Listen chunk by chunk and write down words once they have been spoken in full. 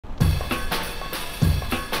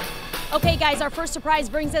Okay, guys, our first surprise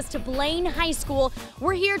brings us to Blaine High School.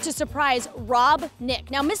 We're here to surprise Rob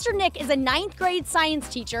Nick. Now, Mr. Nick is a 9th grade science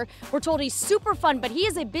teacher. We're told he's super fun, but he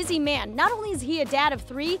is a busy man. Not only is he a dad of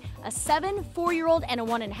 3, a 7, 4-year-old, and a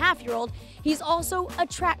 1.5-year-old, he's also a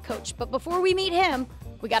track coach. But before we meet him,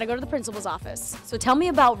 we got to go to the principal's office. So tell me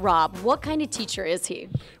about Rob. What kind of teacher is he?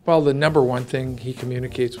 Well, the number one thing, he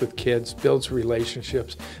communicates with kids, builds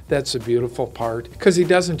relationships. That's a beautiful part, because he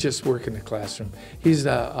doesn't just work in the classroom. He's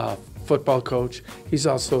a football coach. He's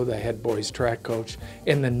also the head boys track coach,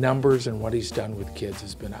 and the numbers and what he's done with kids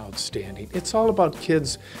has been outstanding. It's all about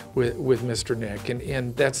kids with Mr. Nick,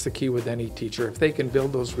 and that's the key with any teacher. If they can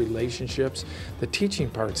build those relationships, the teaching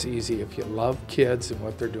part's easy. If you love kids and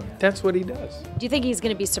what they're doing, that's what he does. Do you think he's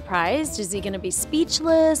going to be surprised? Is he going to be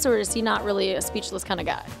speechless, or is he not really a speechless kind of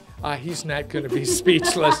guy? He's not going to be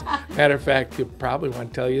speechless. Matter of fact, he'll probably want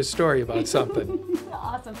to tell you a story about something.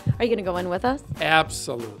 Awesome. Are you going to go in with us?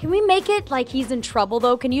 Absolutely. Can we make it like he's in trouble,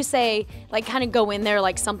 though? Can you say, like, kind of go in there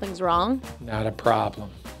like something's wrong? Not a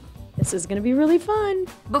problem. This is going to be really fun.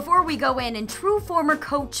 Before we go in true former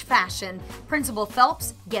coach fashion, Principal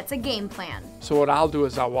Phelps gets a game plan. So what I'll do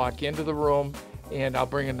is I'll walk into the room, and I'll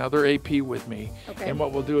bring another AP with me. Okay. And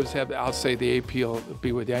what we'll do is I'll say the AP will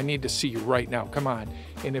be with you. I need to see you right now. Come on.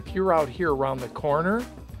 And if you're out here around the corner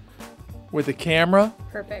with the camera,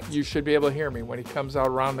 perfect, you should be able to hear me. When he comes out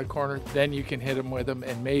around the corner, then you can hit him with him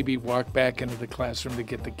and maybe walk back into the classroom to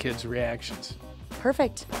get the kids' reactions.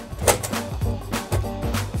 Perfect.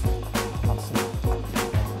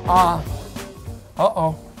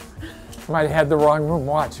 Uh-oh. Might have had the wrong room.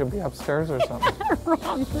 Watch, he'll be upstairs or something.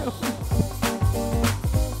 Wrong room.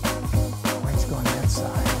 Let's go on that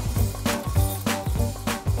side.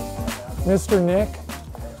 Mr. Nick,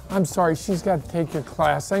 I'm sorry, she's got to take your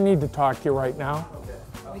class. I need to talk to you right now.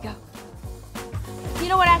 Here we go. You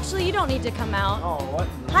know what, actually, you don't need to come out. Oh, what?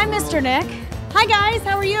 Hi, Mr. Nick. Hi, guys,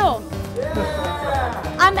 how are you?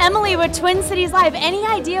 Yeah. I'm Emily with Twin Cities Live. Any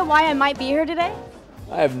idea why I might be here today?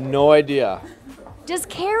 I have no idea. Does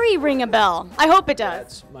Carrie ring a bell? I hope it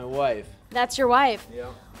does. That's my wife. That's your wife? Yeah.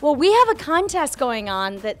 Well, we have a contest going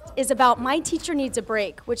on that is about My Teacher Needs a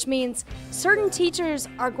Break, which means certain teachers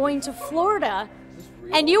are going to Florida,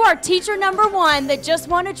 and you are teacher number 1 that just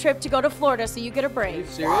won a trip to go to Florida, so you get a break. Are you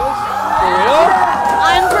serious? For real?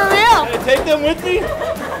 I'm for real. Can I take them with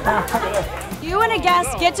me? You and a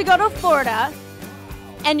guest get to go to Florida,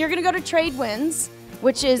 and you're going to go to Trade Winds,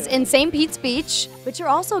 which is in St. Pete's Beach, but you're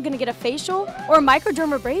also going to get a facial or a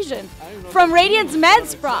microdermabrasion from Radiance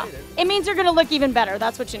MedSpa. It means you're going to look even better.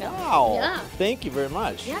 That's what you know. Wow. Yeah. Thank you very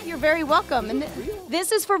much. Yeah, you're very welcome. And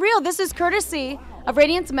this is for real. This is courtesy of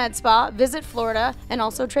Radiance MedSpa, Visit Florida, and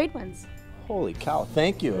also Trade Winds. Holy cow,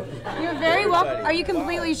 thank you. You're very welcome. Are you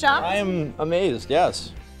completely shocked? I am amazed,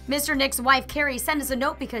 yes. Mr. Nick's wife, Carrie, sent us a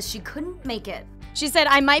note because she couldn't make it. She said,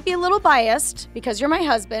 I might be a little biased because you're my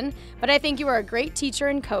husband, but I think you are a great teacher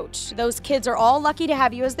and coach. Those kids are all lucky to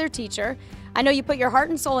have you as their teacher. I know you put your heart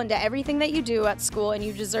and soul into everything that you do at school, and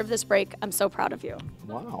you deserve this break. I'm so proud of you.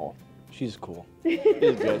 Wow, she's cool. She's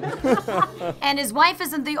good. And his wife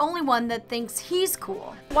isn't the only one that thinks he's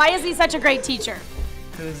cool. Why is he such a great teacher?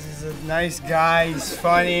 Because he's a nice guy, he's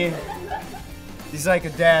funny. He's like a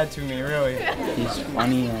dad to me, really. He's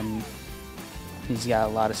funny and he's got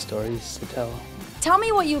a lot of stories to tell. Tell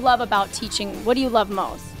me what you love about teaching. What do you love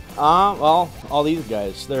most? Well, all these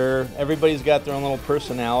guys. Everybody's got their own little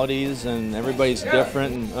personalities, and everybody's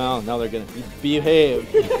different. And well, now they're gonna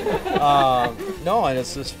behave. No, and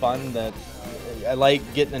it's just fun that I like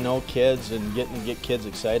getting to know kids and getting to get kids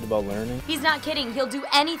excited about learning. He's not kidding. He'll do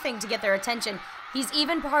anything to get their attention. He's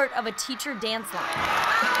even part of a teacher dance line.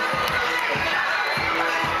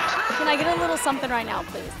 Can I get a little something right now,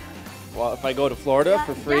 please? Well, if I go to Florida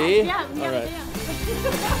for free? Yeah, all right. yeah.